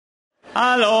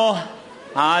Hello.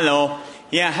 Hello.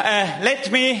 Yeah,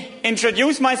 let me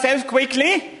introduce myself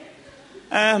quickly.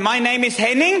 My name is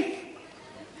Henning.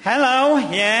 Hello.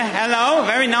 Yeah, hello.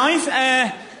 Very nice.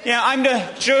 I'm the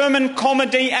German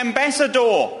comedy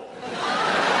ambassador.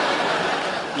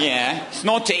 Yeah, it's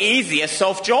not the easiest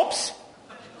of jobs.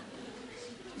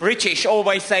 British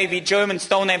always say we Germans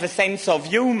don't have a sense of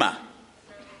humour.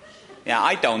 Yeah,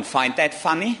 I don't find that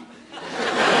funny.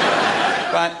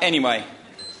 But anyway,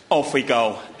 off we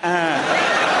go.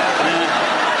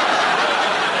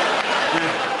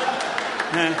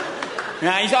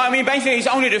 Basically, it's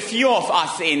only the few of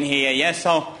us in here, yeah,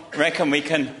 so reckon we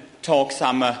can talk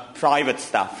some private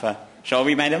stuff. Shall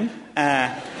we, madam?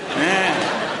 Does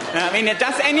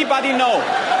anybody know?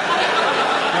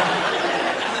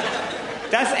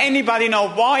 Does anybody know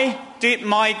why did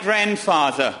my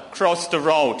grandfather cross the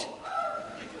road?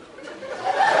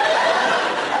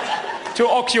 To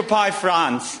occupy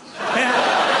France.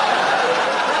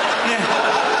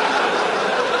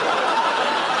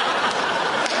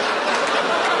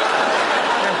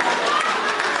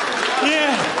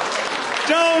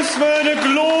 Those were the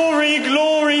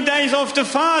glory days of the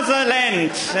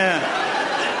fatherland.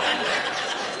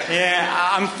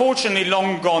 Unfortunately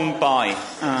long gone by.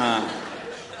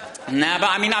 But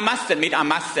I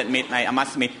must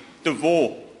admit, the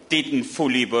war didn't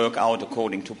fully work out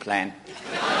according to plan.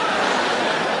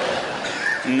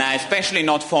 Especially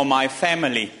not for my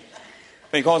family.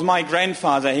 Because my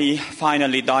grandfather, he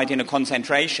finally died in a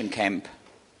concentration camp.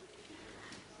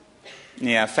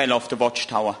 Yeah, fell off the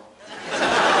watchtower.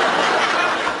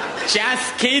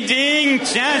 Just kidding.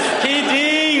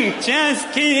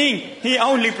 He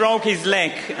only broke his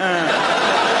leg.